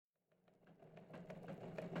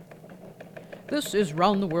This is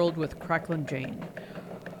Round the World with Cracklin Jane.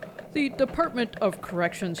 The Department of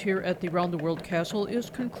Corrections here at the Round the World Castle is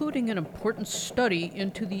concluding an important study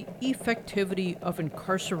into the effectivity of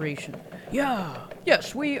incarceration. Yeah.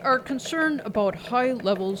 Yes, we are concerned about high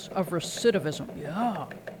levels of recidivism. Yeah.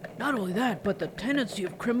 Not only that, but the tendency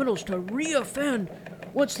of criminals to reoffend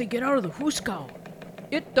once they get out of the hooskow.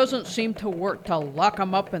 It doesn't seem to work to lock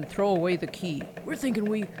them up and throw away the key. We're thinking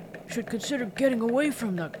we should consider getting away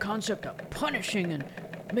from the concept of punishing and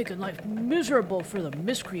making life miserable for the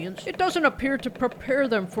miscreants. It doesn't appear to prepare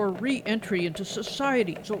them for re-entry into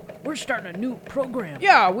society. So we're starting a new program.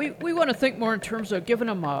 Yeah, we want to think more in terms of giving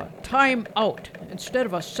them a time out instead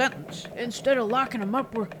of a sentence. Instead of locking them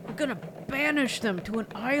up, we're going to banish them to an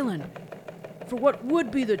island for what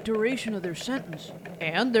would be the duration of their sentence.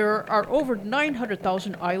 And there are over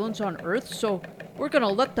 900,000 islands on Earth, so we're going to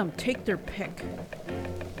let them take their pick.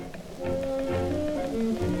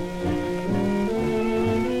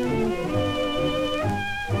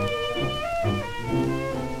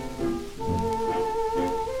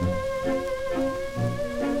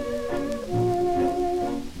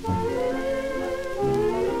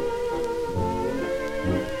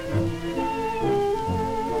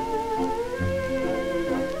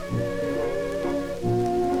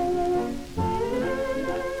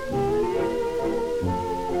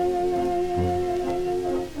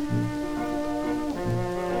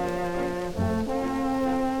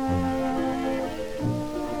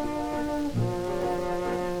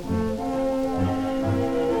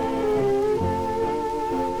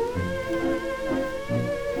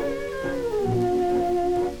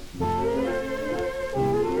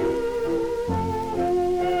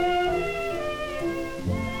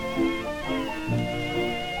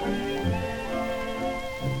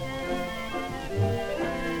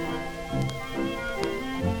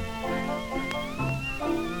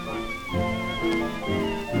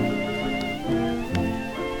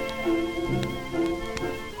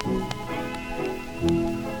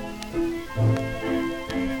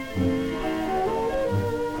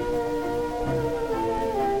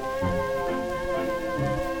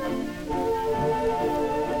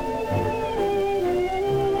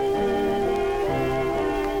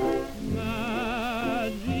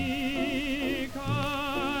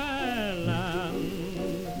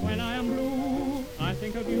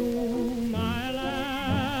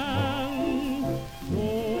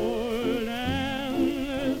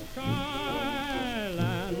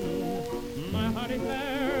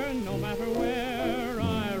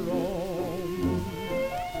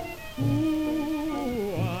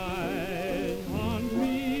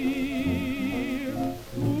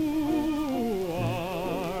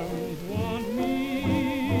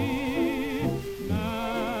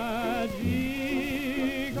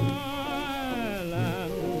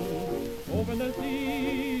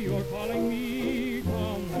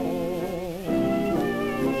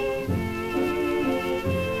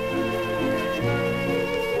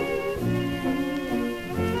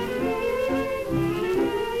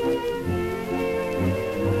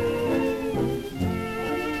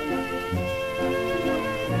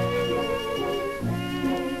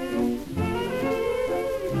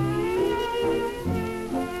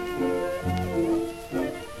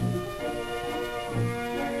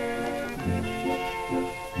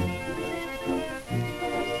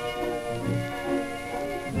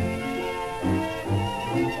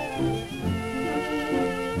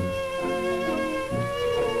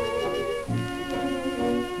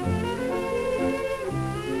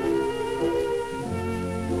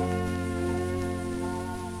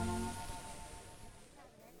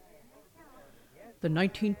 The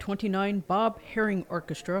 1929 Bob Haring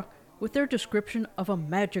Orchestra with their description of a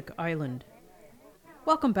magic island.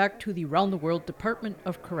 Welcome back to the Round the World Department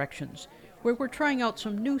of Corrections, where we're trying out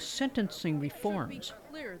some new sentencing reforms.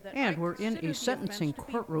 And we're in a sentencing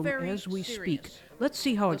courtroom as we speak. Let's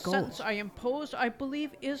see how it goes. The sentence I impose, I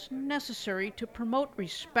believe, is necessary to promote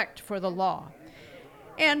respect for the law.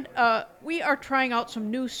 And we are trying out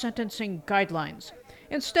some new sentencing guidelines.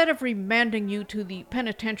 Instead of remanding you to the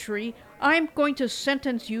penitentiary, I'm going to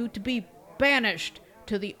sentence you to be banished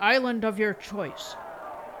to the island of your choice.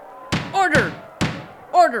 Order!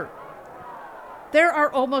 Order! There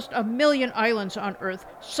are almost 1 million islands on Earth.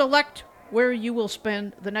 Select where you will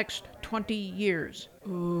spend the next 20 years.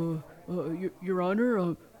 Your Honor,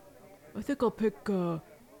 I think I'll pick,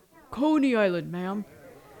 Coney Island, ma'am.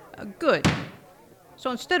 Good. So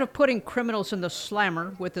instead of putting criminals in the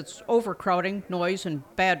slammer with its overcrowding, noise, and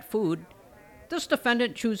bad food, this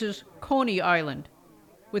defendant chooses Coney Island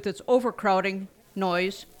with its overcrowding,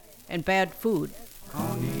 noise, and bad food.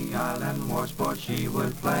 Coney Island Washboard she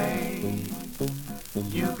would play,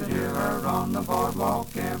 You could hear her on the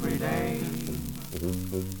boardwalk every day.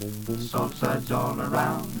 Soap suds all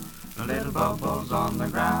around, little bubbles on the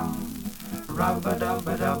ground.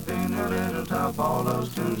 Rub-a-dub-a-dub in her little tub, all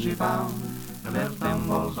those tunes she found. The little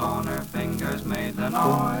thimbles on her fingers made the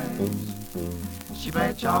noise. She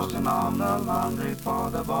played Charleston on the laundry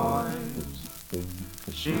for the boys.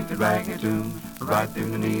 She could rag a tune right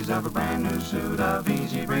through the knees of a brand new suit of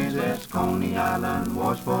easy breeze. It's Coney Island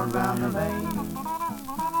Washboard round the lane.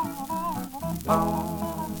 Boom,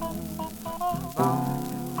 boom, boom,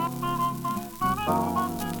 boom, boom,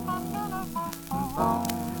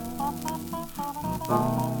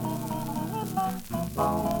 boom,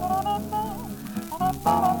 boom.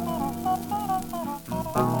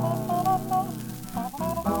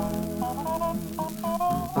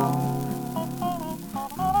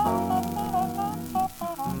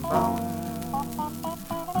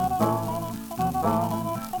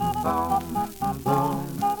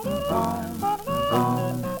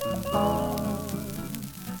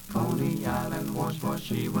 Coney Island was what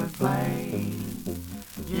she would play.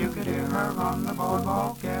 You could hear her on the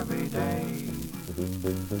boardwalk every day.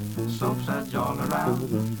 Soap suds all around,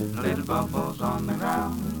 little bubbles on the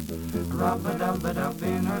ground. Rub-a-dub-a-dub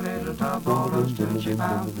in her little tub, all those tunes she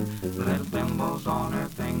found. Little thimbles on her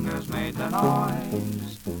fingers made the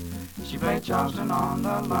noise. She played Charleston on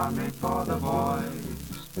the laundry for the boys.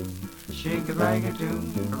 She could rag a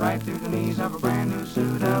tune right through the knees of a brand new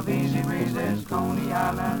suit of easy breezes. Coney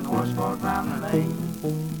Island Washboard round the lane.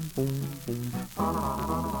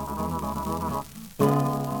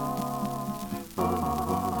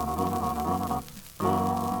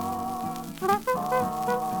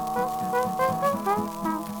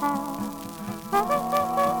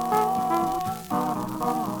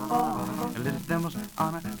 Little thimbles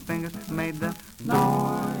on her fingers made the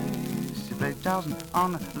noise. She played Charleston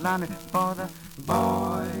on the line for the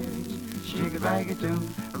boys. She could rag a tune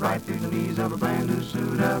right through the knees of a brand new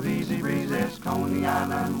suit of easy breezes. Coney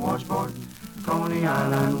Island Washboard, Coney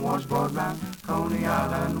Island Washboard round, Coney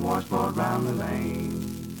Island Washboard round the lane.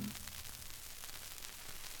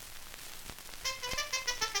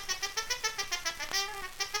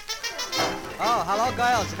 Oh, hello,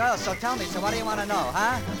 girls. So tell me, so what do you want to know,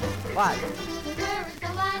 huh? What? Where is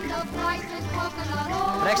the land of priceless coconut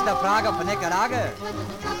oil? Rechts de Praga for Nicaragua. Where does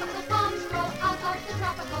the top of the palms grow out of the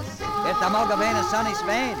tropical soil? It's Amoga Bain in sunny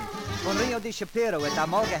Spain. Von Rio de Janeiro, it's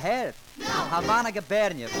Amoga Head. Havana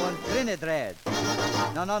Gubernia, von Trinidad.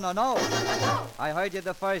 No. I heard you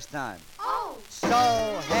the first time. Oh!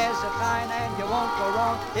 So here's a fine and you won't go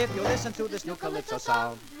wrong if you listen to this new calypso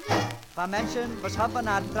sound. Van mensen was hebben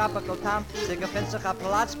naar het tropical town. Ze gevindt zich op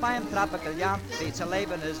plaats bij een tropical jam. Weet zijn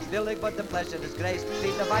leven is billig, but the pleasure is grace.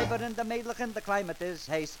 Weet de viber en de medelig en de climate is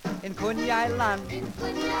haste. In Kun-Yi-Land,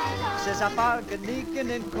 ze is op haar genieken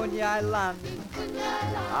in Kun-Yi-Land.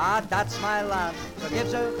 Ah, that's my land. So give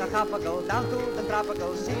ze a tropical down to the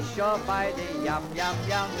tropical seashore by the yam.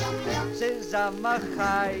 Ze is a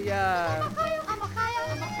machaya.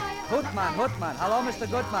 Hoodman. Hello, Mr.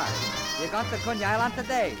 Goodman. You going to Coney Island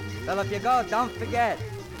today? Well, if you go, don't forget.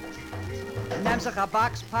 Neem zich a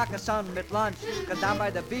box, pack a sun with lunch. Cause down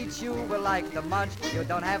by the beach you will like the munch. You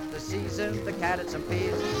don't have to season the carrots and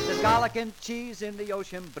peas. There's garlic and cheese in the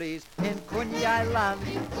ocean breeze. In Coney Island.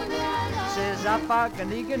 Says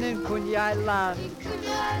Apaganegan in Coney Island.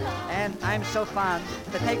 And I'm so fond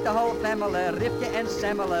to take the whole family, Ripje and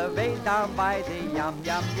Semele, way down by the yam.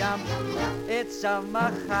 It's a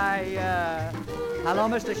machaya. Hello,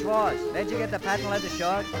 Mr. Schwartz. Where'd you get the patent leather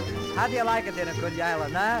shirt? How do you like it in a Coney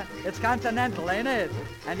Island, huh? It's continental, ain't it?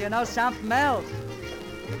 And you know something else.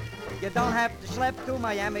 You don't have to schlep to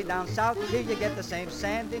Miami down south. Here you get the same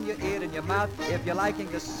sand in your ear and your mouth. If you're liking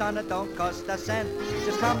the sun, it don't cost a cent.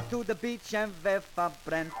 Just come to the beach and weef a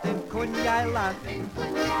Brent in Coney Island.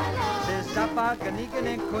 Says Zapaganegan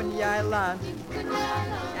in Coney Island.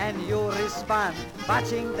 And you respond,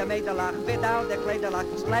 watching the medelach without the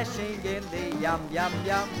kledelach splashing in the yam.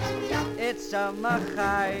 It's a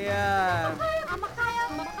machaya. A machaya.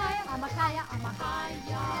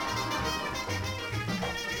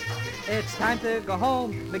 It's time to go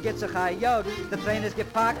home, me get sich a yod. The train is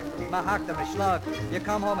gepackt, ma hakt am schlag. You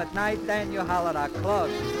come home at night, then you holler a clog.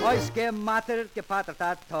 Ois gemattert, gepattert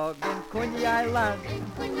a tog in Coney Island.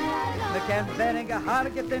 Me ken wenig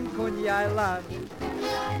geharget in Coney Island.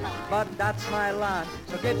 But that's my land,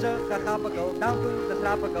 so give zich a tropical down to the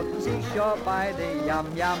tropical seashore by the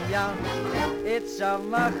yam. It's a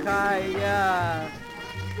machaya.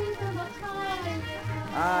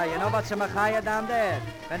 Ah, you know what's a machaya down there?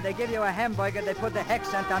 When they give you a hamburger, they put the hex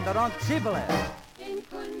scent on the wrong zwiebeln. In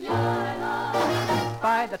Kun-Yi-Land.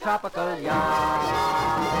 By by the tropical yard.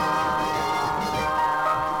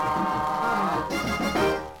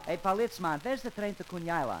 Hey, policeman, there's the train to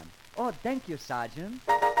Coney Island. Oh, thank you, Sergeant.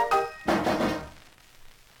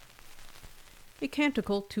 A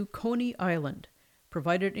canticle to Coney Island,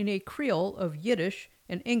 provided in a Creole of Yiddish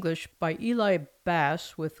and English by Eli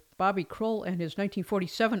Basse with Bobby Kroll and his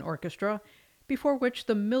 1947 orchestra, before which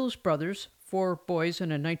the Mills Brothers, 4 boys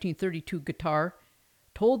and a 1932 guitar,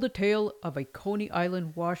 told the tale of a Coney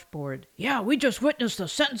Island washboard. Yeah, we just witnessed the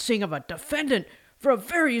sentencing of a defendant for a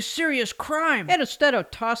very serious crime. And instead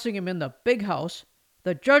of tossing him in the big house,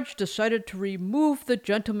 the judge decided to remove the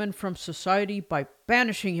gentleman from society by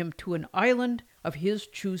banishing him to an island of his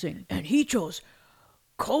choosing. And he chose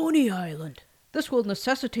Coney Island. This will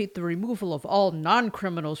necessitate the removal of all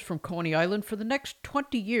non-criminals from Coney Island for the next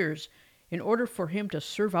 20 years in order for him to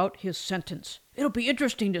serve out his sentence. It'll be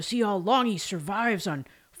interesting to see how long he survives on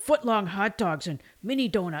foot-long hot dogs and mini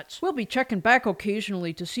donuts. We'll be checking back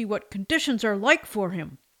occasionally to see what conditions are like for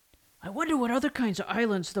him. I wonder what other kinds of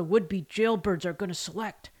islands the would-be jailbirds are going to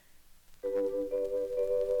select.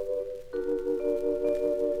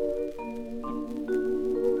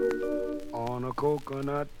 On a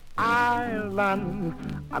Coconut Island,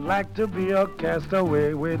 I'd like to be a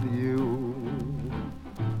castaway with you.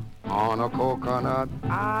 On a Coconut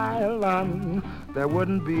Island, there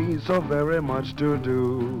wouldn't be so very much to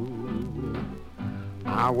do.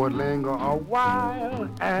 I would linger a while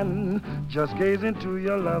and just gaze into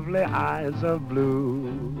your lovely eyes of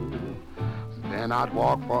blue. Then I'd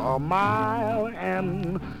walk for a mile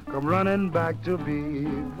and come running back to be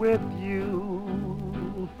with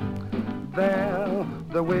you. There,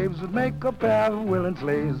 the waves would make a pair of willing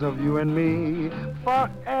slaves of you and me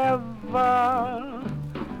forever.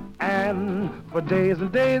 And for days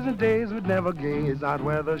and days and days we'd never gaze out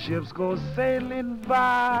where the ships go sailing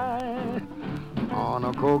by. On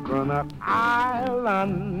a Coconut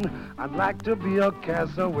Island, I'd like to be a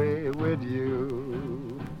castaway with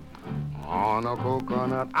you. On a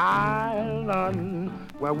Coconut Island,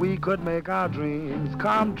 where we could make our dreams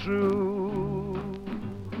come true.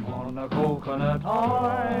 On a coconut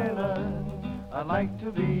island, I'd like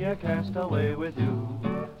to be a castaway with you.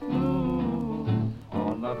 Ooh,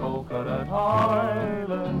 on the coconut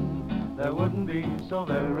island, there wouldn't be so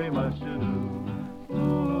very much to do.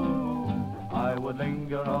 Ooh, I would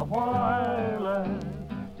linger a while and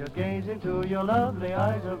just gaze into your lovely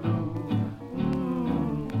eyes of blue.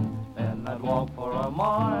 Then I'd walk for a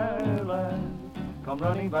mile and come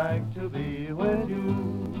running back to be with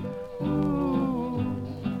you.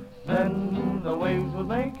 Then the waves would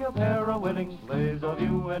make a pair of willing slaves of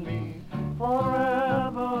you and me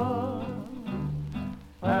forever.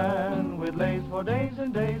 And we'd laze for days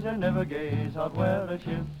and days and never gaze out where the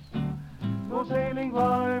ships go sailing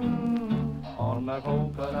by. On a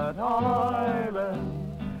coconut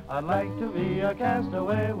island, I'd like to be a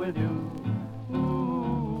castaway with you.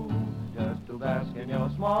 Just to bask in your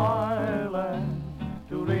smile and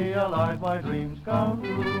to realize my dreams come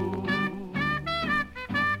true.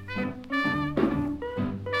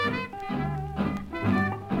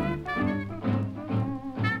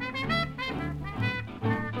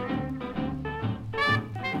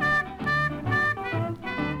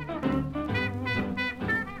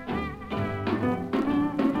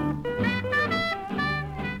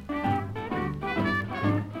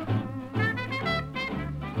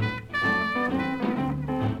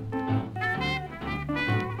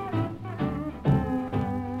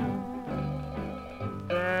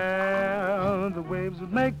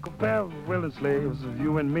 Would make a pair of willing slaves of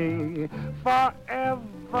you and me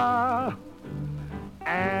forever.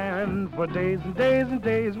 And for days and days and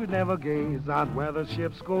days we'd never gaze out where the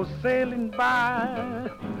ships go sailing by.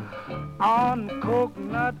 On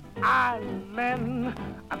Coconut Island,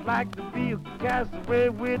 I'd like to be a castaway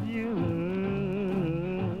with you.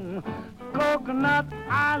 Coconut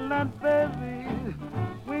Island, baby,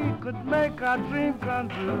 we could make our dream come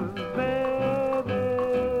true, baby.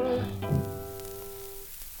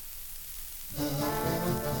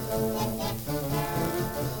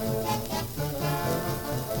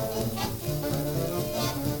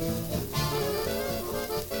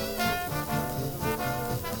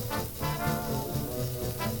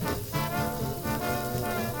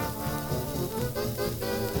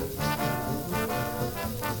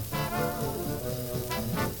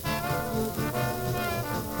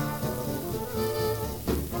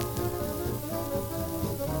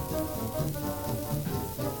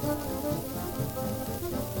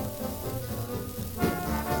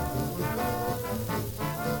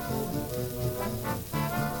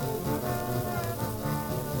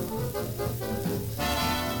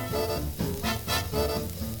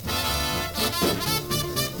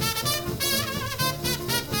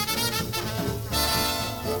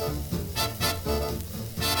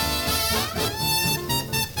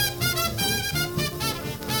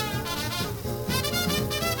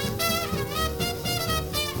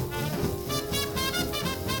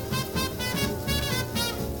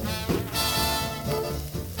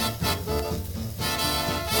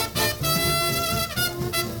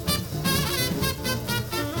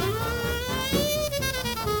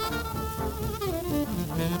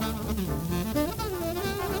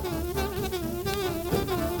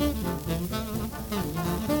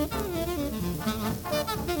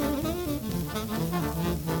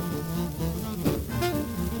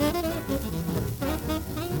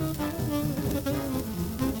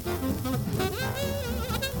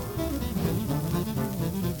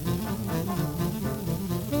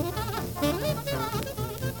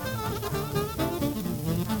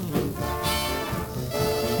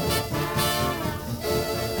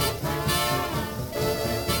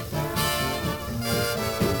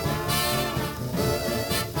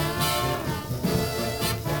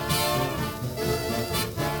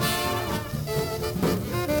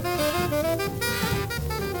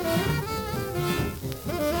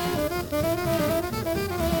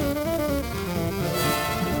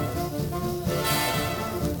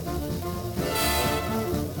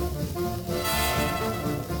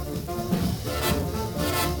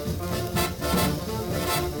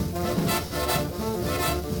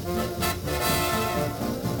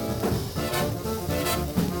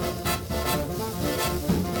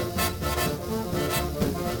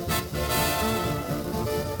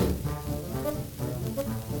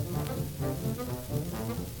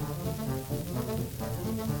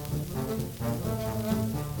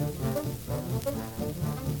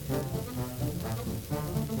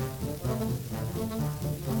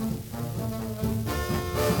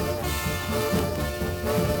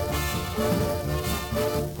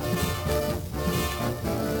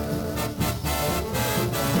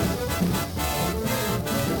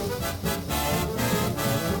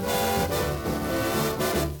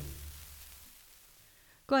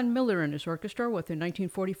 Glenn Miller and his orchestra with the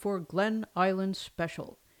 1944 Glen Island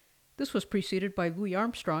Special. This was preceded by Louis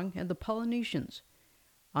Armstrong and the Polynesians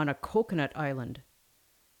on a Coconut Island.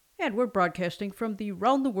 And we're broadcasting from the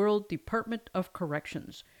Round the World Department of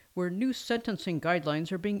Corrections, where new sentencing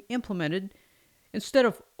guidelines are being implemented. Instead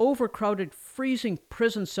of overcrowded, freezing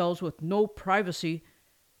prison cells with no privacy,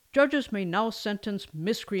 judges may now sentence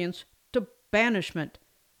miscreants to banishment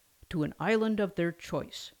to an island of their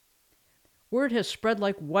choice. Word has spread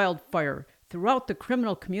like wildfire throughout the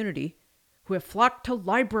criminal community, who have flocked to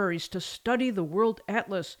libraries to study the World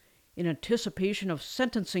Atlas in anticipation of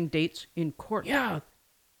sentencing dates in court. Yeah,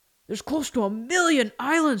 there's close to 1 million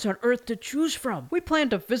islands on Earth to choose from. We plan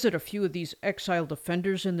to visit a few of these exiled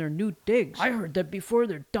offenders in their new digs. I heard that before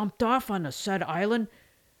they're dumped off on a said island,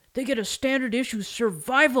 they get a standard issue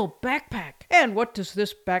survival backpack. And what does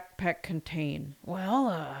this backpack contain? Well,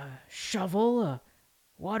 a shovel, a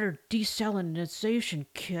water desalinization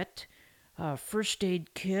kit, a first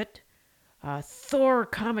aid kit, Thor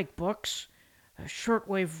comic books, a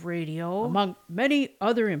shortwave radio, among many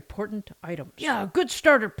other important items. Yeah, a good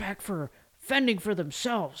starter pack for fending for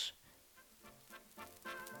themselves.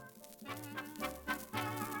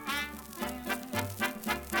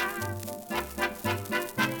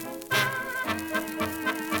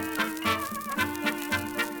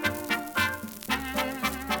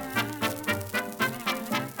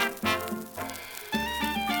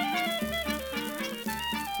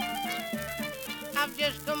 I've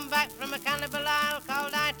just come back from a cannibal isle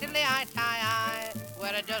called Hi-Tiddley-Hi-Ti,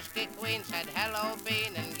 where a dusky queen said hello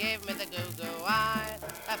bean and gave me the goo-goo eye.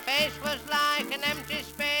 Her face was like an empty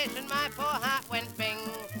space and my poor heart went bing.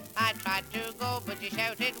 I tried to go but she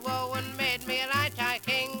shouted whoa and made me a Hi-Ti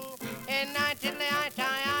king. In Hi-Tiddley-Hi-Ti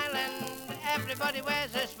Island, everybody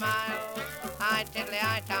wears a smile.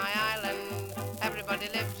 Hi-Tiddley-Hi-Ti Island, everybody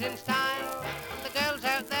lives in style. The girls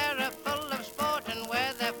out there are full of sport and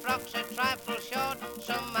wear their frocks a trifle short.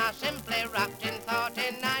 Some are simply wrapped in thought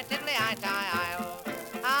in Hi-Tiddley-Hi-Ti Isle.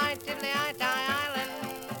 Hi-Tiddley-Hi-Ti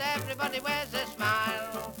Island, everybody wears a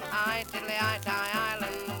smile. Hi-Tiddley-Hi-Ti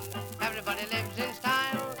Island, everybody lives in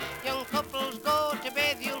style. Young couples go to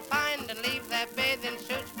bathe, you'll find, and leave their bathing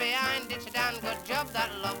suits behind. It's a damn good job that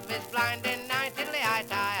love is blind in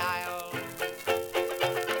Hi-Tiddley-Hi-Ti Isle.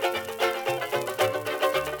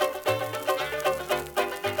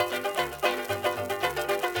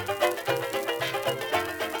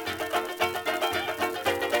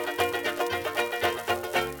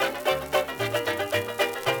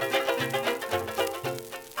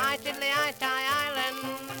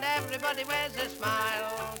 Everybody wears a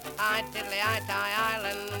smile. Hi-Tiddley-Hi-Ti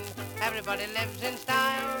Island, everybody lives in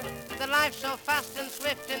style. The life's so fast and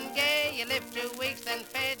swift and gay, you live 2 weeks then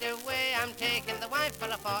fade away. I'm taking the wife for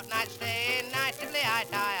a fortnight stay in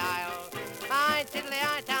Hi-Tiddley-Hi-Ti Isle.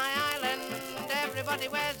 Hi-Tiddley-Hi-Ti Island, everybody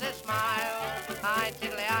wears a smile.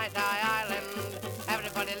 Hi-Tiddley-Hi-Ti Island,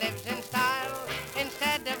 everybody lives in style.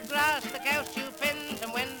 Instead of grass, the cows chew pins,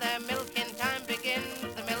 and when their milking time begins,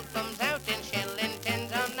 the milk comes out in shilling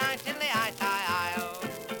tins on Hi-Tiddley-Hi-Ti Isle.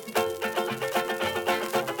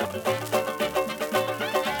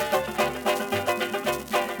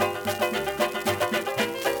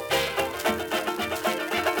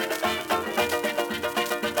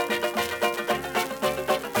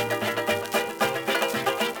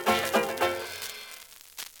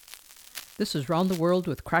 This is Round the World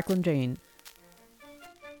with Cracklin Jane.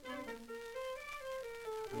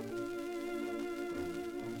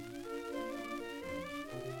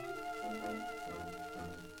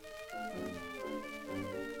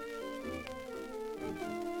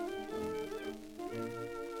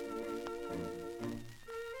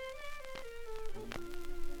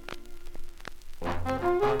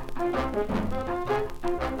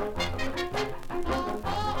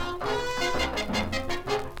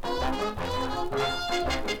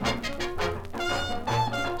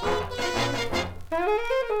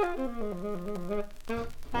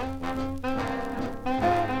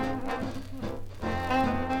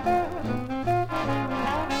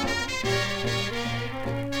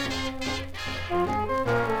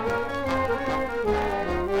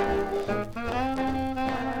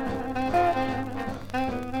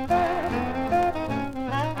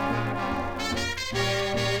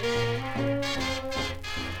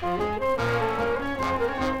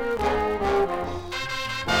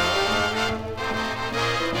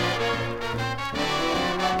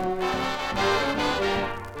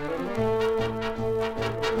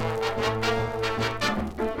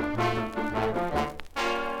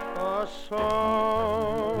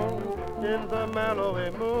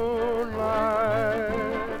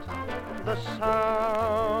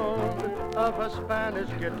 of a Spanish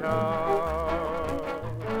guitar.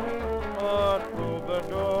 A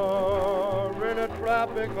troubadour in a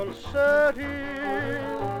tropical setting.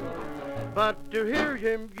 But to hear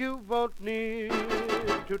him, you won't need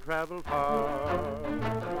to travel far.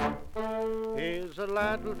 He's a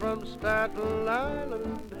Latin from Staten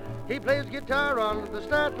Island. He plays guitar on the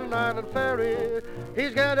Staten Island ferry.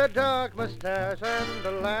 He's got a dark mustache and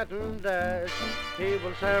a Latin dash. He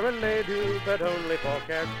will serenade you, but only for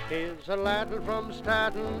cash. He's a Latin from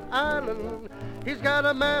Staten Island. He's got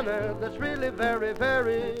a manner that's really very,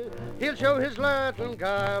 very. He'll show his Latin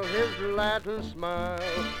guile, his Latin smile,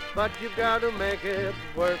 but you've got to make it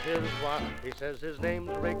worth his while. He says his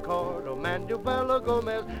name's Ricardo Manuel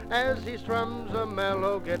Gomez as he strums a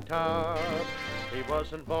mellow guitar. He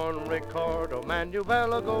wasn't born Ricardo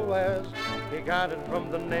Manuel Gomez. He got it from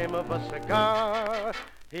the name of a cigar.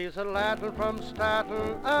 He's a Latin from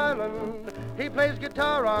Staten Island. He plays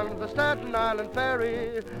guitar on the Staten Island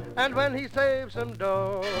ferry. And when he saves some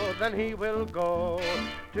dough, then he will go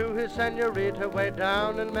to his senorita way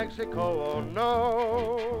down in Mexico. Oh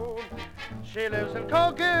no, she lives in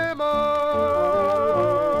Kokomo.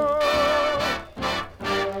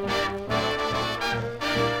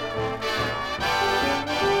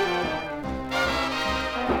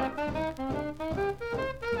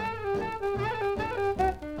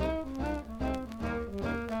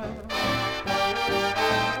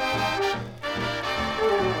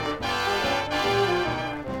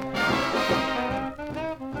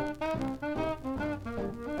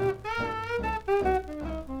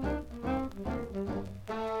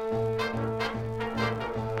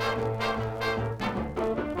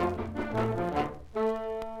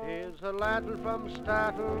 Latin from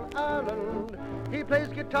Staten Island. He plays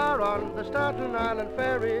guitar on the Staten Island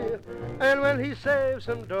ferry. And when he saves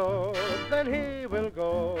some dough, then he will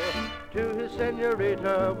go to his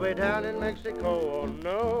senorita way down in Mexico. Oh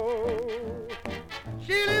no,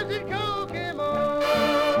 she lives in Kokomo.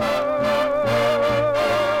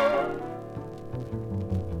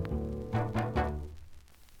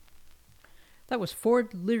 That was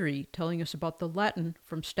Ford Leary telling us about the Latin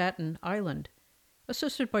from Staten Island,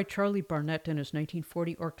 assisted by Charlie Barnet and his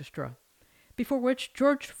 1940 orchestra, before which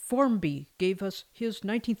George Formby gave us his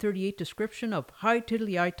 1938 description of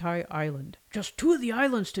Hi-Tiddley-Hi-Ti Island. Just two of the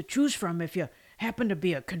islands to choose from if you happen to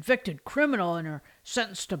be a convicted criminal and are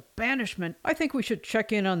sentenced to banishment. I think we should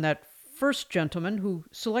check in on that first gentleman who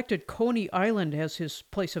selected Coney Island as his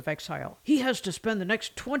place of exile. He has to spend the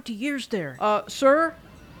next 20 years there. Sir?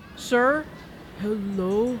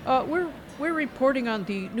 Hello? We're reporting on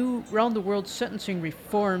the new round-the-world sentencing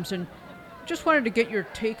reforms and just wanted to get your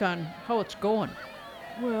take on how it's going.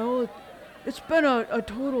 Well, it's been a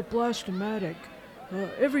total blast-o-matic.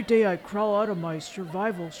 Every day I crawl out of my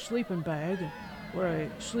survival sleeping bag, where I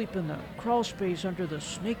sleep in the crawl space under the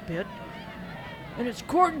snake pit, and it's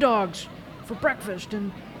corn dogs for breakfast,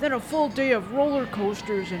 and then a full day of roller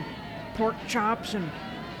coasters and pork chops and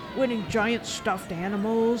winning giant stuffed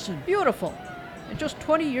animals and... Beautiful. And just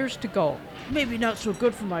 20 years to go. Maybe not so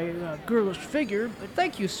good for my girlish figure, but...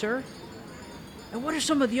 Thank you, sir. And what are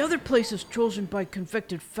some of the other places chosen by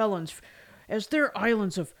convicted felons as their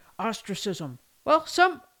islands of ostracism? Well,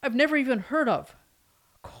 some I've never even heard of.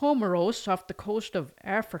 Comoros off the coast of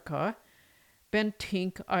Africa,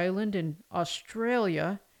 Bentinck Island in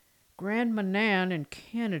Australia, Grand Manan in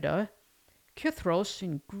Canada, Kythros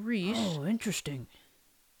in Greece. Oh, interesting.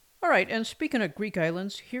 All right, and speaking of Greek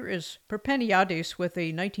islands, here is Perpiniades with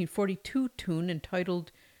a 1942 tune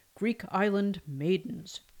entitled Greek Island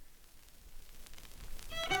Maidens.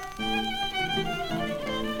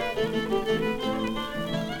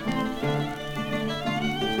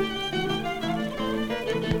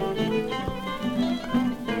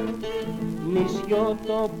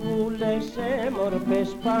 Νησιωτοπούλες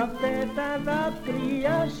έμορφες, πάτε τα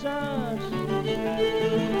δάκρυα σας.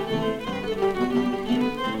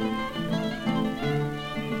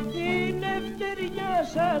 Η λευτεριά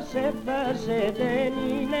σας έφτασε, δεν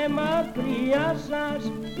είναι μακριά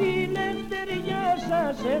σας. Η λευτεριά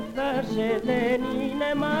σας έφτασε, δεν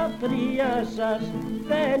είναι μακριά σας.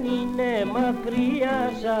 Δεν είναι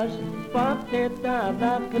μακριά σας, πάτε τα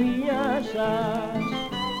δάκρυα σας.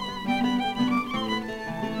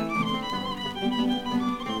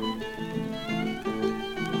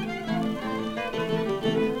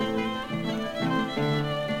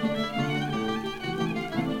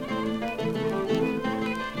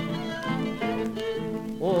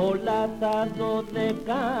 Όλα τα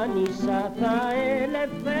δωδεκάνησα θα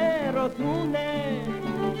ελευθερωθούνε.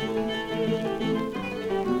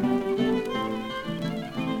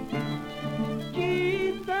 Κι οι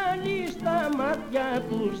Ιταλοί στα μάτια μάτια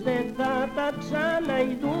τους δεν θα τα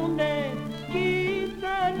ξαναειδούνε.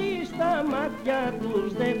 Κοίταλοι στα μάτια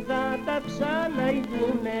τους δεν θα τα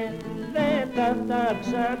ξαναειδούνε. Δεν θα τα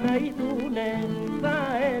ξαναειδούνε, θα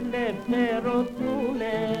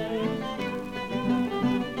ελευθερωθούνε.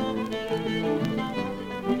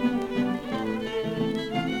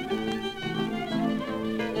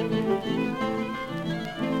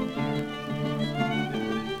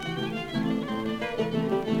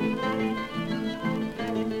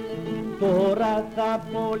 Τώρα θα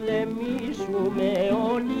πολεμήσουμε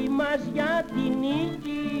όλοι μας για την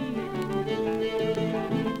νίκη.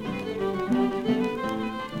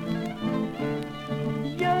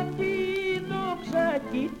 Γιατί η δόξα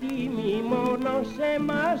κι η τιμή μόνο σε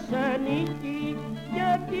μας ανήκει.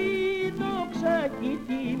 Γιατί η δόξα κι η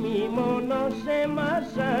τιμή μόνο σε μας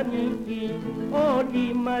ανήκει.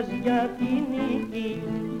 Όλοι μας για την νίκη,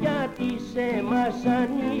 γιατί σε μας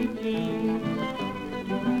ανήκει.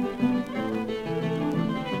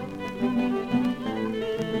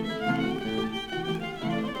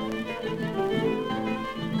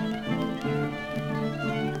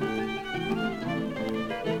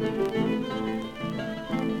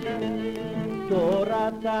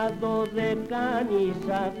 Τώρα τα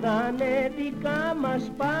δωδεκάνησα θα είναι δικά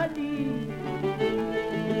μας πάλι.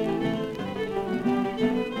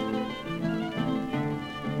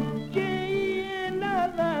 Και η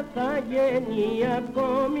Ελλάδα θα γίνει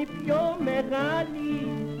ακόμη πιο μεγάλη.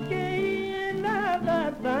 Και η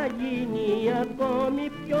Ελλάδα θα γίνει ακόμη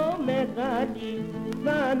πιο μεγάλη.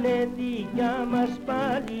 Θα είναι δικιά μας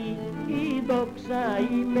πάλι η δόξα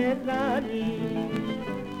η μεγάλη.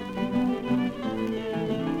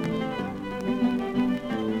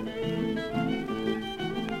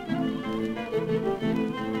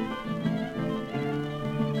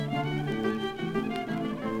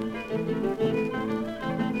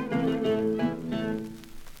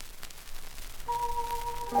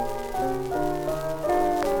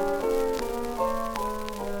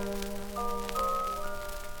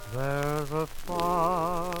 There's a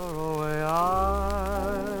faraway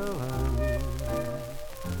island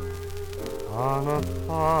on a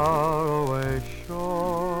faraway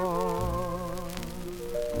shore.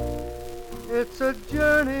 It's a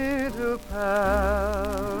journey to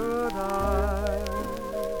paradise,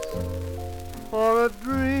 for a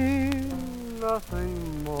dream,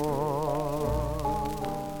 nothing more.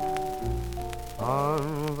 On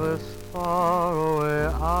this faraway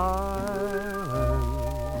island,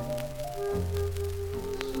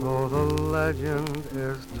 so the legend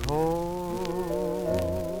is told.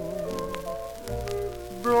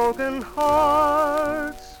 Broken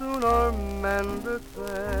hearts soon are mended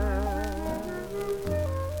there.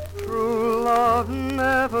 True love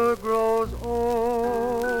never grows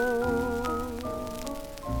old.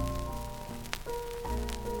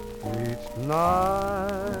 Each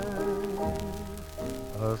night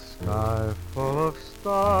a sky full of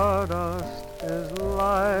stardust is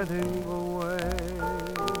lighting the way.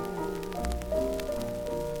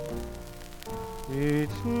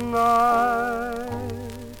 Each night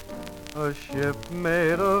a ship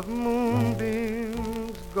made of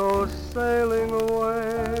moonbeams goes sailing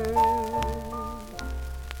away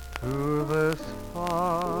to this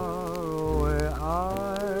faraway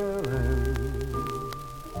island,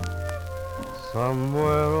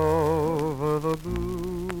 somewhere over the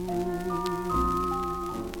blue.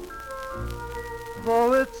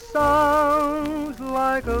 Though it sounds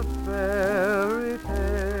like a fairy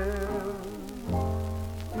tale,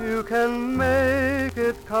 you can make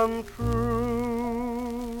it come true.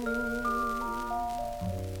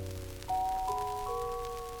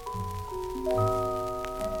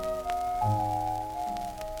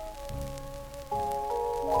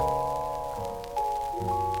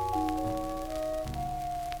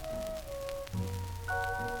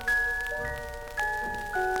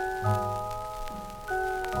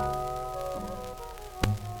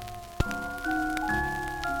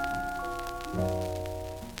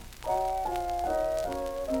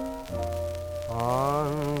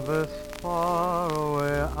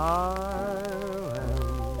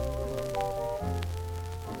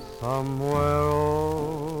 Somewhere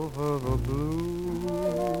over the blue,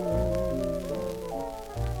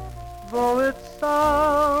 though it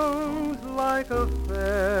sounds like a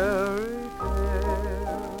fairy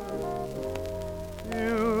tale,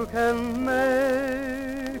 you can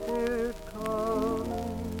make it come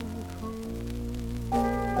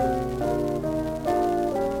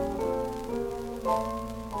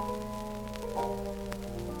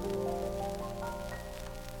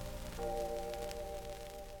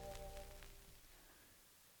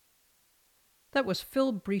That was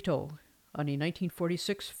Phil Brito on a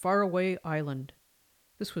 1946 Faraway Island.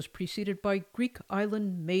 This was preceded by Greek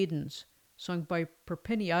Island Maidens, sung by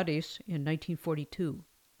Perpiniades in 1942.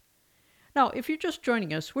 Now, if you're just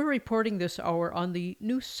joining us, we're reporting this hour on the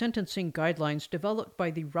new sentencing guidelines developed by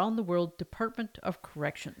the Round the World Department of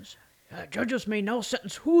Corrections. Judges may now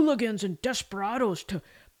sentence hooligans and desperados to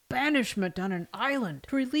banishment on an island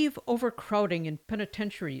to relieve overcrowding in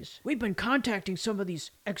penitentiaries. We've been contacting some of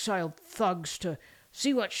these exiled thugs to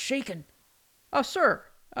see what's shaking. Sir,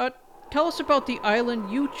 tell us about the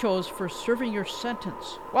island you chose for serving your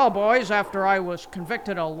sentence. Well, boys, after I was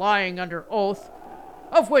convicted of lying under oath,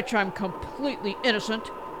 of which I'm completely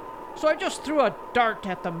innocent, so I just threw a dart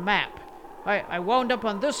at the map. I wound up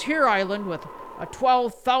on this here island with a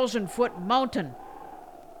 12,000-foot mountain.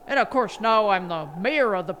 And of course now I'm the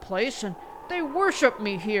mayor of the place and they worship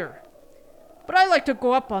me here. But I like to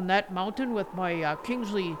go up on that mountain with my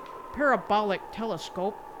Kingsley parabolic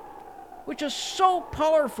telescope, which is so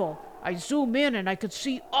powerful. I zoom in and I could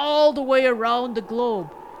see all the way around the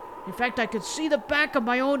globe. In fact, I could see the back of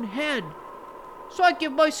my own head. So I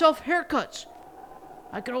give myself haircuts.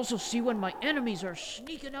 I could also see when my enemies are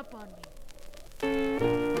sneaking up on me.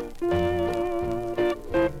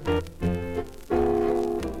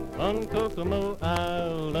 On Kokomo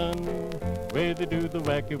Island, where they do the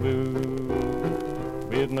wacky woo.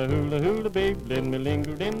 With my hula hula babe, let me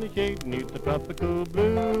linger in the shade neath the tropical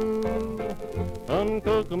blue. On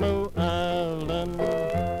Kokomo Island,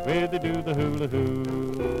 where they do the hula hoo.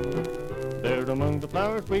 There among the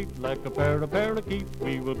flowers sweet, like a parakeet,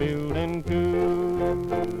 we will build and coo.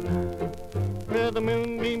 Where the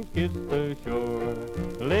moonbeams kiss the shore,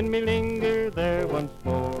 let me linger there once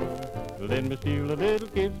more. Let me steal a little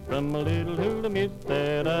kiss from a little hula miss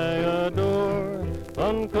that I adore.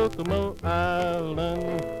 On Kokomo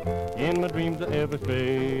Island, in my dreams I ever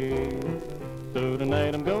stray. So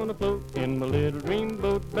tonight I'm gonna float in my little dream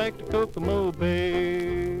boat back to Kokomo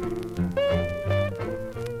Bay.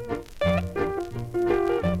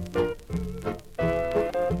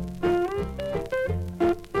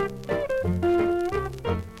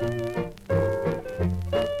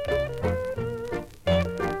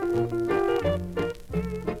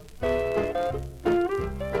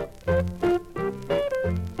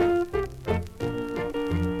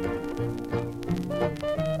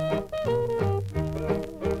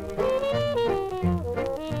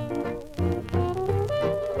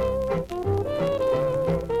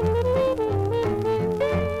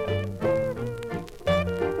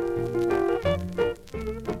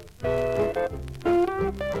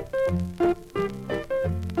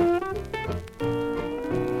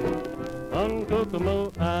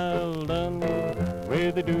 Kokomo Island,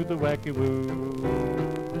 where they do the wacky woo.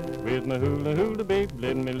 With my hula hula babe,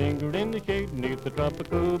 let me linger in the shade neath the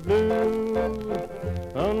tropical blue.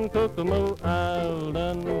 On Kokomo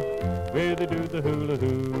Island, where they do the hula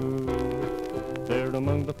hoo. There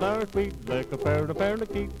among the flowers sweet, like a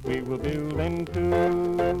parakeet, we will build and coo.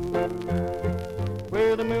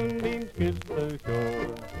 Where the moonbeams kiss the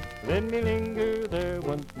shore, let me linger there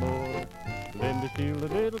once more. Let me steal a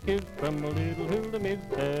little kiss from a little hula miss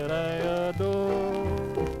that I adore.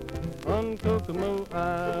 On Kokomo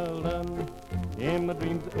Island, in my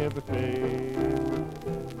dreams I ever stay.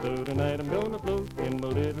 So tonight I'm gonna float in my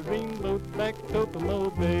little dream boat back to Kokomo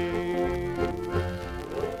Bay.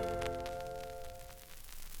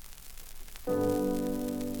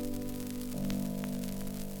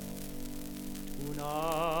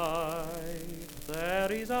 Tonight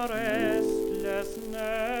there is a restlessness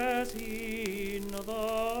in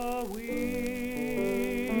the wind.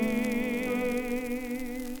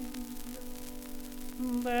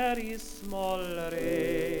 There is small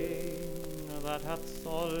rain that hath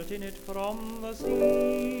salt in it from the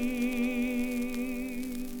sea,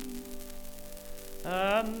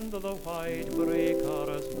 and the white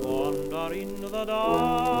breakers wander in the dark.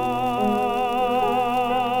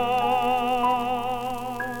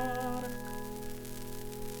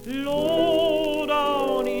 Low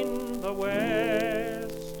down in the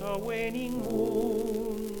west, a waning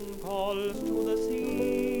moon calls to the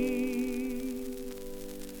sea,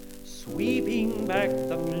 sweeping back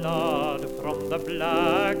the flood from the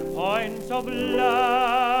black points of land.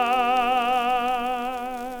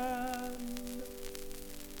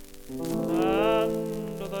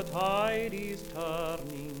 And the tide is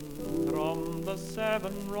turning from the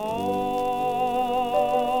 7 rocks.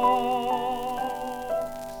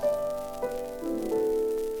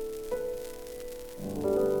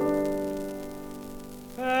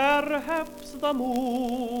 Perhaps the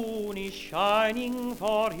moon is shining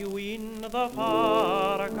for you in the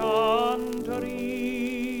far country,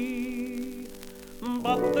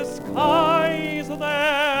 but of the skies there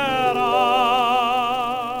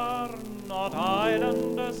are not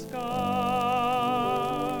island skies.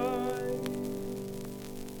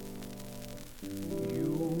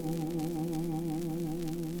 You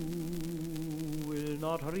will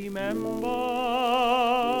not remember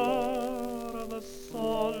the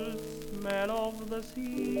salt smell of the sea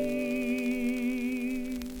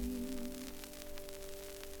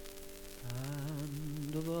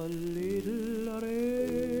and the little rain.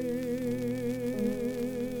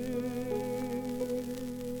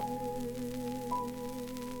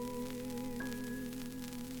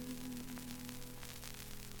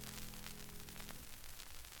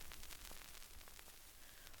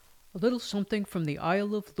 A little something from the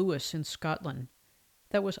Isle of Lewis in Scotland.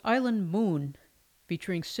 That was Island Moon,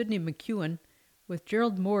 featuring Sidney McEwan with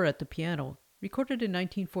Gerald Moore at the piano, recorded in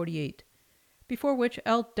 1948, before which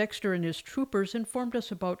Al Dexter and his troopers informed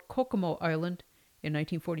us about Kokomo Island in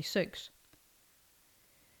 1946.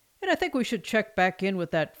 And I think we should check back in with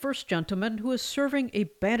that first gentleman who is serving a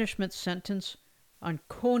banishment sentence on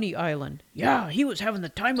Coney Island. Yeah, he was having the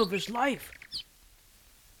time of his life.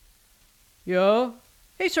 Yeah?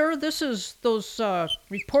 Hey, sir, this is those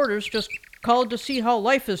reporters just called to see how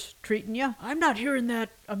life is treating you. I'm not hearing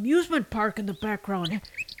that amusement park in the background.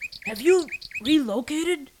 Have you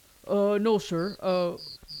relocated? No, sir.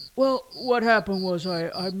 Well, what happened was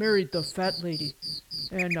I married the fat lady,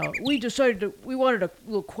 and we decided we wanted a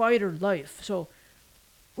little quieter life, so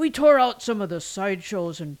we tore out some of the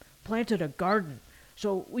sideshows and planted a garden,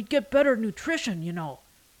 so we'd get better nutrition, you know.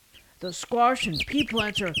 The squash and pea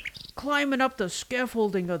plants are climbing up the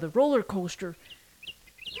scaffolding of the roller coaster,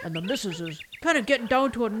 and the missus is kind of getting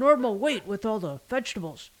down to a normal weight with all the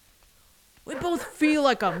vegetables. We both feel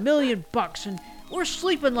like $1,000,000, and we're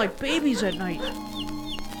sleeping like babies at night.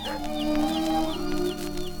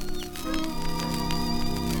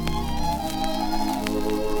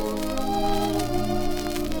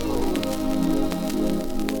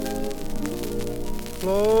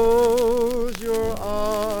 Close your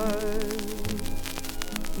eyes,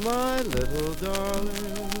 my little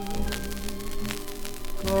darling,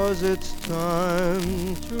 'cause it's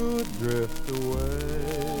time to drift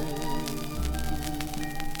away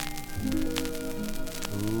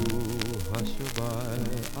to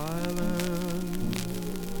Hushabye Island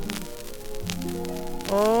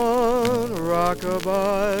on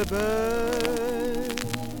Rockabye Bay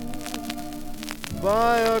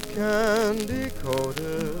by a candy-coated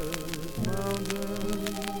mountain.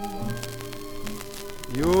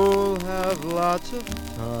 You'll have lots of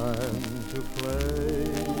time to play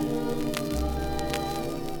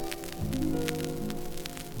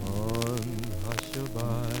on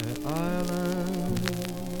Hushabye Island,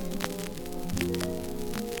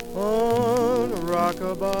 on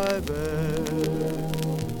Rockabye Bay.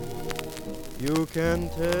 You can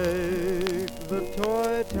take the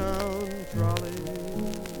toy town trolley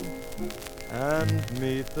and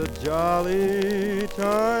meet the Jolly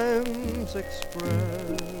Times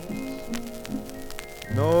Express.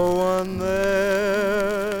 No one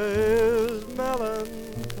there is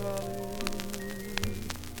melancholy.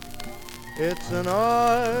 It's an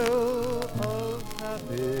isle of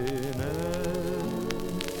happiness.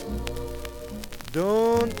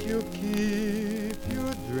 Don't you keep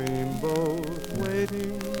your dreamboat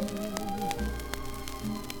waiting.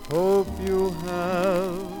 Hope you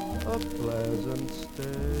have a pleasant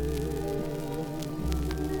stay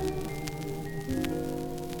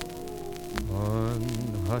on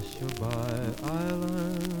Hushabye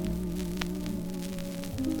Island,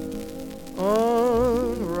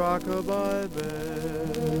 on Rockabye Bay.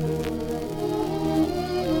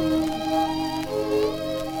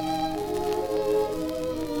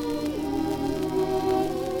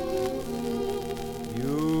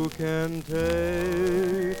 You can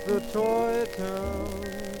take the toy town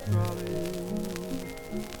trolley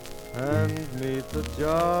and meet the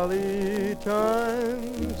Jolly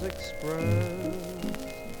Times Express.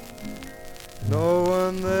 No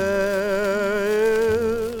one there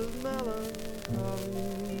is melancholy.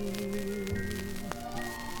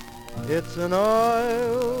 It's an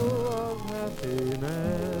isle of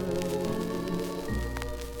happiness.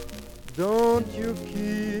 Don't you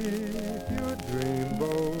keep your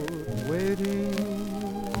dreamboat waiting.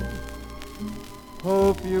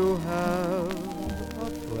 Hope you have a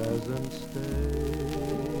pleasant stay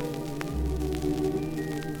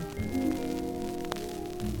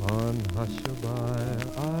on Hushabye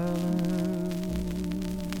Island,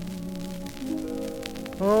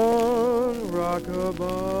 on Rockabye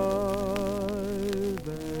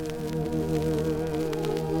Bay.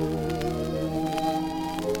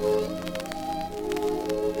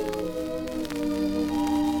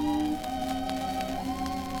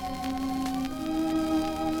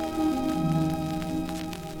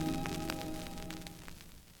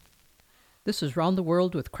 This is Round the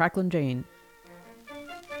World with Cracklin Jane.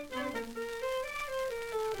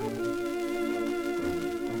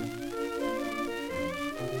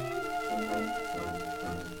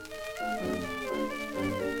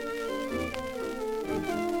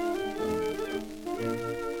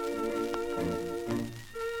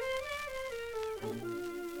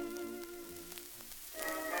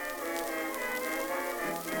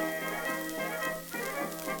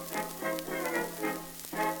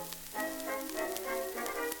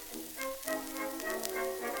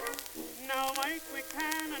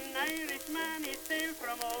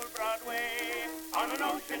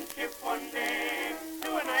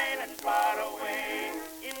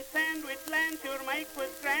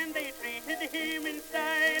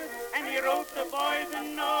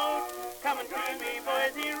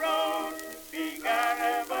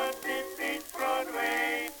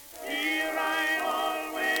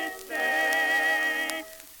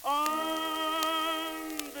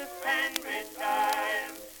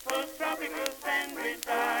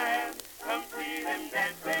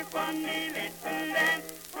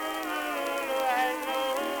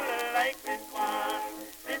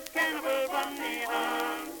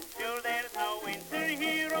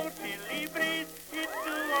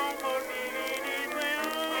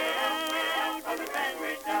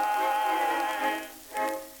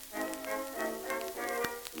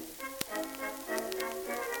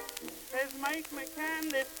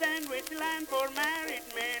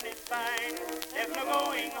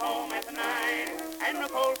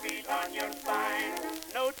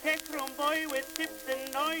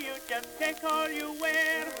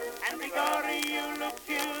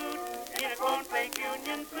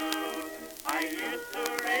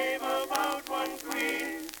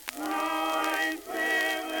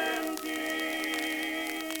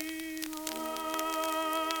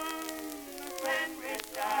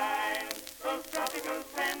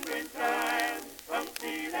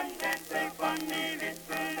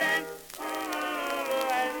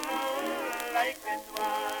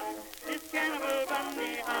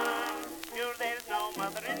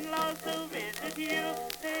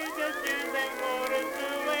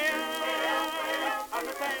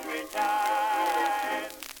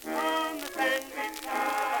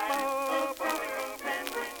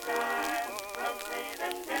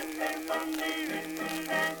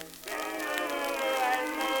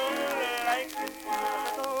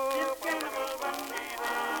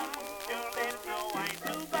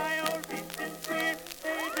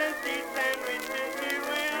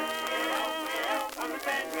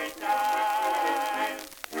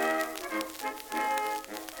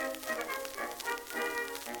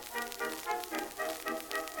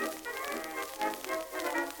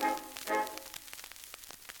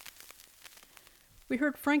 We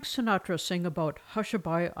heard Frank Sinatra sing about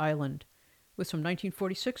Hushabye Island, with some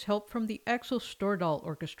 1946 help from the Axel Stordahl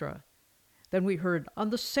Orchestra. Then we heard On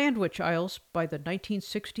the Sandwich Isles by the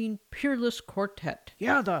 1916 Peerless Quartet.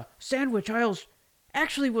 Yeah, the Sandwich Isles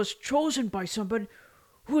actually was chosen by somebody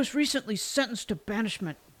who was recently sentenced to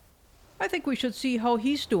banishment. I think we should see how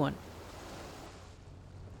he's doing.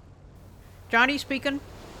 Johnny speaking.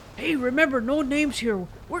 Hey, remember, no names here.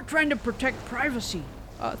 We're trying to protect privacy.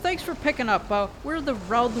 Thanks for picking up. We're the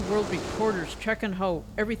Round the World reporters checking how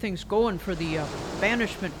everything's going for the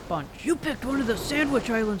banishment bunch. You picked one of the Sandwich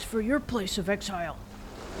Islands for your place of exile.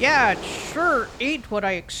 Yeah, it sure ain't what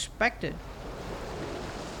I expected.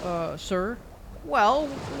 Sir? Well,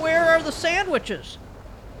 where are the sandwiches?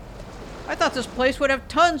 I thought this place would have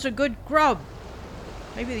tons of good grub.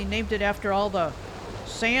 Maybe they named it after all the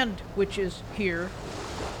sandwiches here.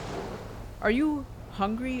 Are you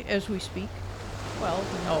hungry as we speak? Well,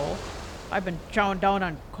 no. I've been chowing down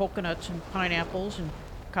on coconuts and pineapples and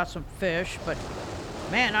caught some fish, but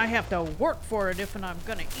man, I have to work for it if I'm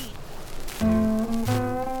gonna eat.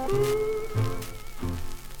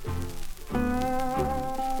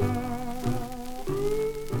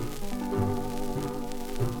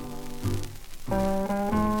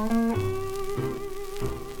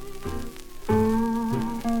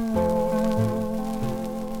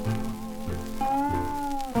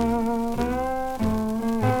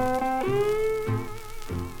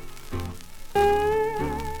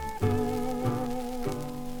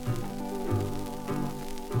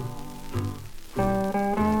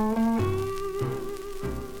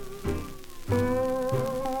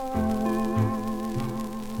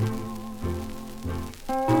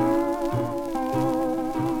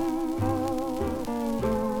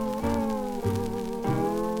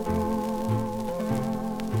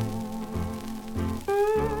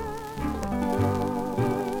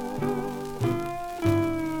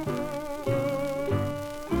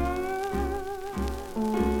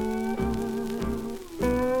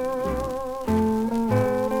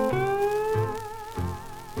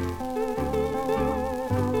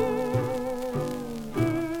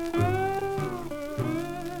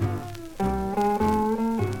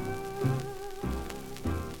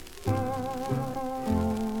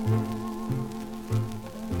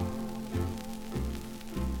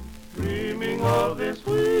 this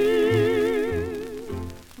sweet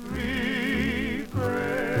regret.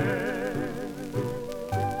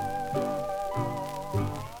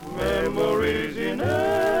 Memories in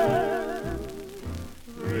every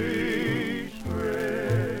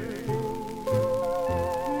stray.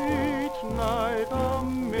 Each night a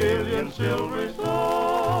million silvery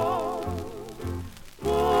stars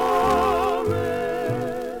fall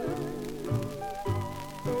red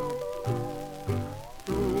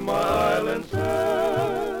through my island Serenade.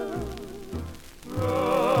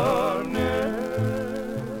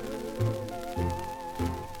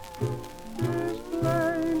 This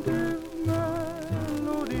plaintive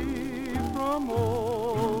melody from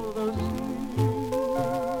all the sea.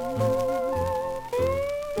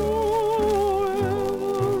 Forever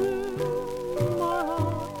in my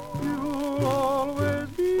heart you'll always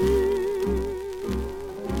be.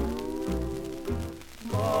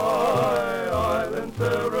 My island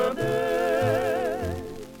serenade,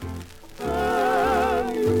 and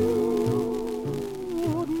you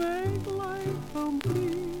would make life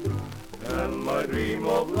complete, and my dream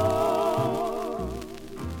of love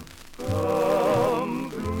come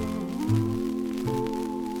true.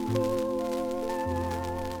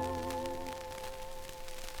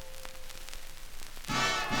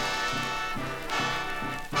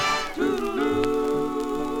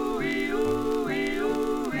 Toodaloo, ee-oo,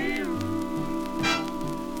 ee-oo, ee-oo.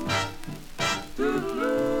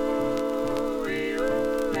 Toodaloo,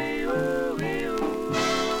 ee-oo, ee-oo, ee-oo.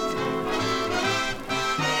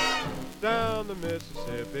 Down the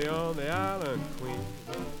Mississippi on the Island Queen.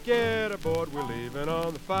 Get aboard, we're leaving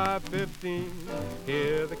on the 5:15.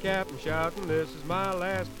 Hear the captain shouting, this is my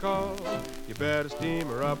last call. You better steam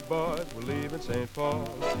her up, boys, we're leaving St. Paul.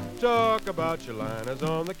 Talk about your liners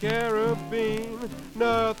on the Caribbean.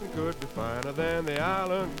 Nothing could be finer than the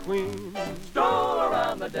Island Queen. Stroll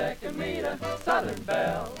around the deck and meet a southern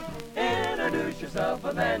belle. Introduce yourself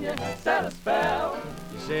and then you set a spell.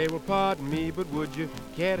 You say, well, pardon me, but would you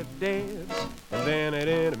care to dance? And then at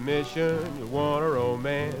intermission, you'll want a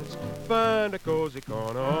romance. Find a cozy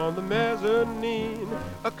corner on the mezzanine,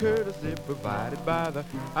 a courtesy provided by the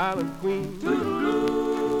Island Queen.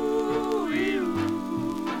 Toodaloo,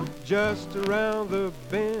 ee-oo. Just around the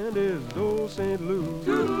bend is old St. Louis.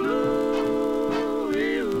 Toodaloo,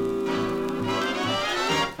 ee-oo.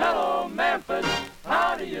 Hello, Memphis,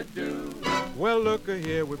 how do you do? Well, look-a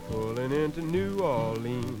here, we're pulling into New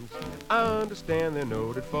Orleans. I understand they're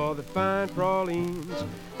noted for the fine pralines.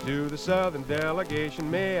 To the southern delegation,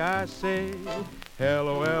 may I say,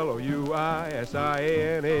 hello, L-O-U-I-S-I-A-N-A.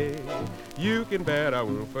 You can bet I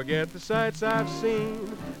won't forget the sights I've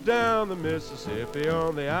seen down the Mississippi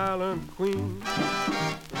on the Island Queen.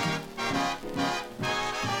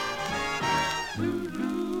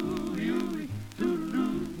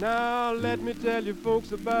 Now let me tell you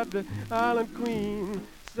folks about the Island Queen.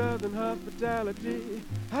 Southern hospitality,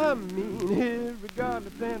 I mean,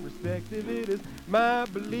 irregardless and respective, it is my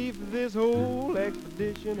belief that this whole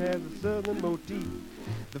expedition has a southern motif.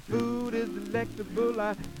 The food is delectable,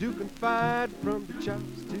 I do confide, from the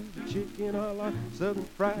chops to the chicken a la southern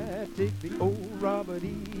fried. Take the old Robert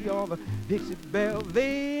E. or the Dixie Belle,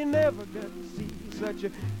 they never got to see such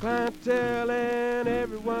a clientele, and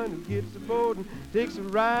everyone who gets aboard and takes a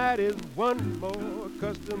ride is one more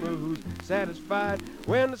customer who's satisfied.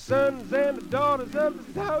 When the sons and the daughters of the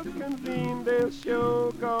South convene, they'll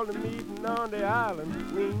show call the meeting on the Island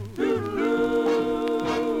Queen. Toodaloo,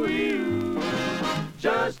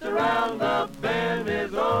 just around the bend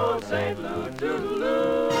is old St. Louis.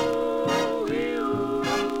 Toodaloo,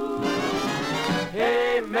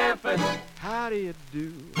 hey Memphis, how do you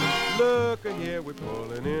do? Look here, we're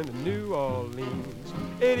pulling into New Orleans.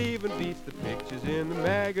 It even beats the pictures in the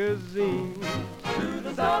magazines. To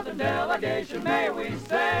the southern delegation may we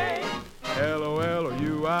say,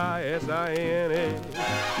 L-O-L-O-U-I-S-I-N-A.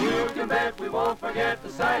 you can bet we won't forget the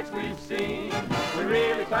sights we've seen. We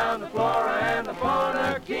really found the flora and the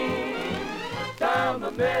fauna keen. Down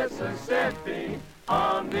the Mississippi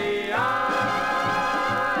on the Island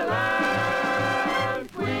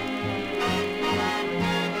Queen.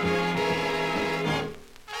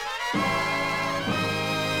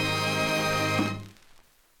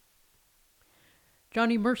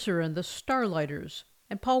 Johnny Mercer and the Starlighters,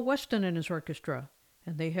 and Paul Weston and his orchestra,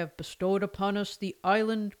 and they have bestowed upon us the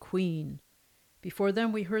Island Queen. Before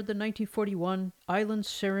them we heard the 1941 Island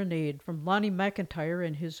Serenade from Lani McIntire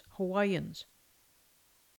and his Hawaiians.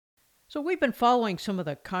 So we've been following some of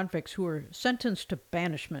the convicts who were sentenced to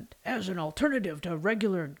banishment as an alternative to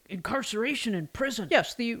regular incarceration in prison.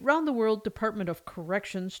 Yes, the Round the World Department of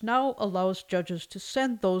Corrections now allows judges to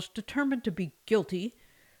send those determined to be guilty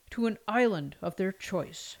to an island of their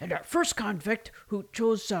choice. And our first convict, who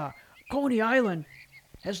chose Coney Island,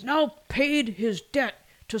 has now paid his debt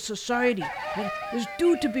to society and is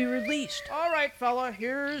due to be released. All right, fella,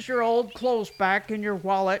 here's your old clothes back in your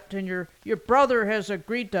wallet, and your brother has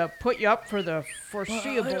agreed to put you up for the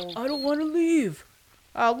foreseeable... I don't want to leave.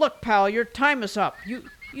 Look, pal, your time is up.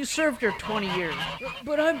 You served your 20 years.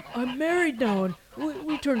 But I'm married now, and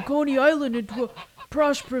we turned Coney Island into a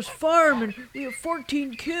prosperous farm, and we have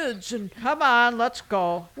 14 kids, and... Come on, let's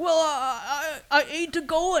go. Well, I ain't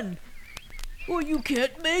a-going. Well, you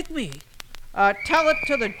can't make me. Tell it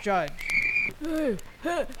to the judge.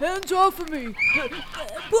 Hey, hands off of me.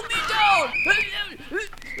 Put me down.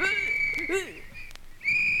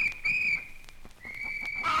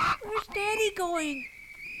 Where's Daddy going?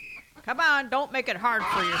 Come on, don't make it hard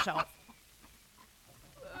for yourself.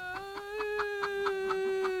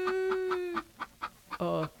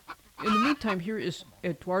 In the meantime, here is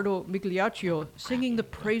Eduardo Migliaccio singing the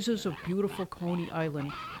praises of beautiful Coney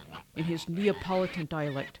Island in his Neapolitan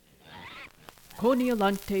dialect.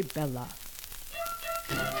 Cunailante Bella.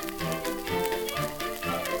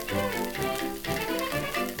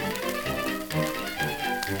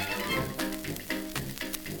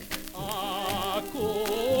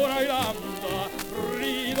 Coney Island,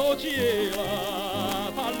 rido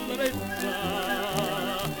ciela, tallerezza,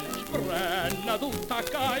 sprenna tutta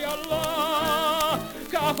caialla,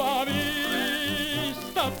 che fa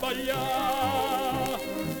vista baglia,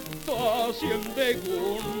 to siente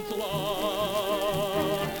consola,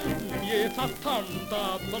 lieta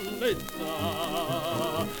tanta bellezza,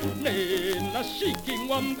 nella scicchi in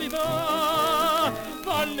quantità,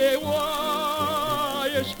 fanne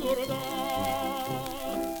guai e scordà.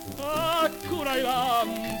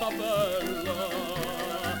 Cunailante Bella,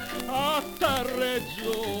 a terre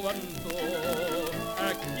gioventù,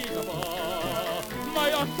 e chi te fa, ma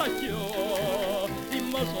io assacchio, in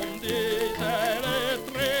me son di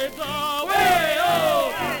teletrezza,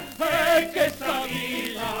 e che sta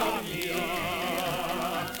vita mia,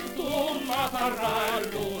 tu mi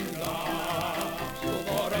farai lunga, su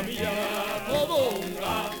cuore mia, tu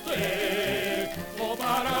lunga te, o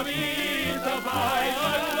paravisa fai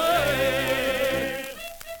a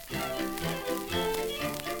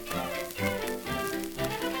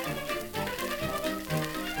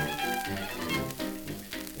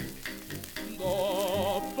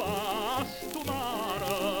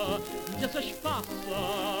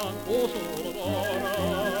o solo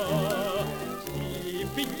d'ora, sti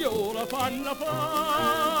figliola fanno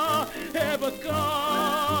fa e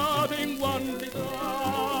peccate in quantità,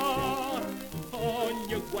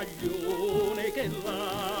 ogni guaglione che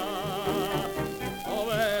l'ha,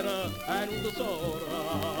 povera è un tesoro,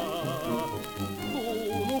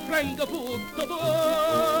 uno franca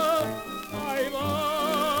puttador, ai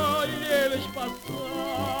voglie le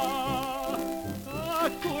spazzare, a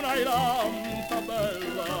Cunailante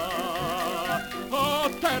Bella, a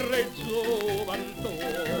terre gioventù,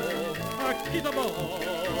 a chi da po',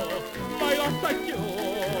 ma io attacchio,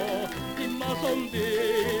 in ma son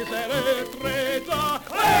di teletrezza,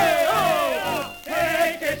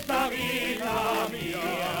 e che sta vita mia,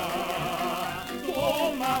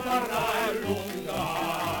 tu ma farai lunga,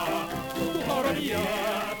 tu cuore mia,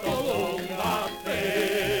 tu lunga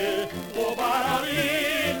te, tu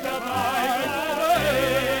paravita fai.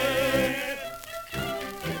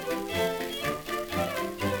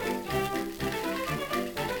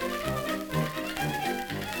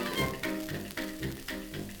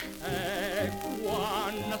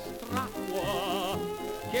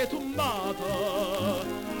 Che tumbata,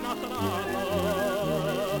 natanata,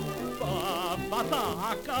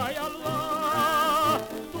 babata caialla,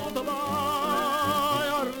 tutta vai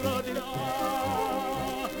a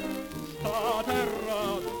radinare, sta terra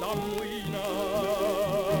d'ammuina,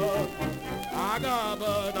 a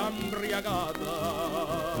gaba d'ambriagata,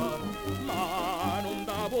 ma non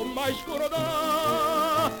devo mai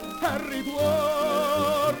scordare, e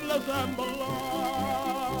ritorna sempre là.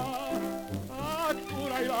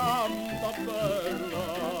 Cunailante Bella,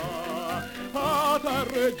 a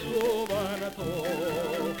terre gioventù,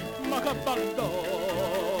 ma che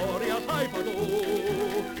baldoria sai fa tu,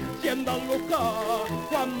 siendo a Lucca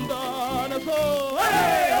quando ne so,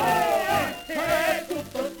 e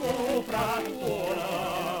tutto sto frattura,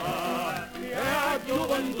 e a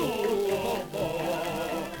gioventù,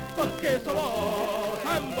 perché solo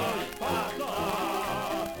sempre spazza,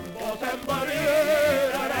 o sempre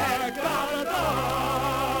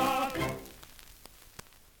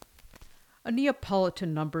a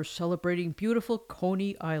Neapolitan number celebrating beautiful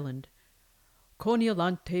Coney Island,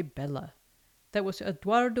 Cunailante Bella. That was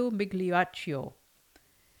Eduardo Migliaccio.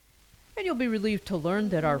 And you'll be relieved to learn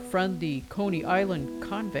that our friend, the Coney Island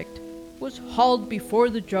convict, was hauled before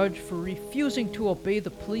the judge for refusing to obey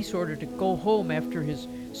the police order to go home after his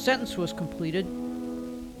sentence was completed.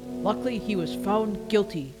 Luckily, he was found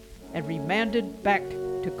guilty and remanded back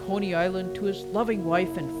to Coney Island to his loving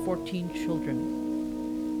wife and 14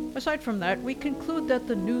 children. Aside from that, we conclude that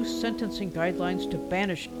the new sentencing guidelines to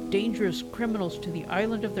banish dangerous criminals to the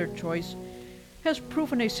island of their choice has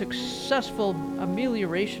proven a successful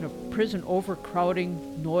amelioration of prison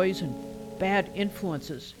overcrowding, noise, and bad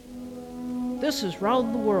influences. This is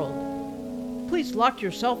Round the World. Please lock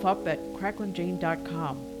yourself up at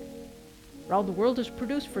cracklinjane.com. Round the World is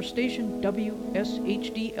produced for station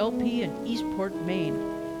WSHD-LP in Eastport, Maine,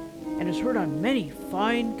 and is heard on many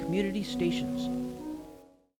fine community stations.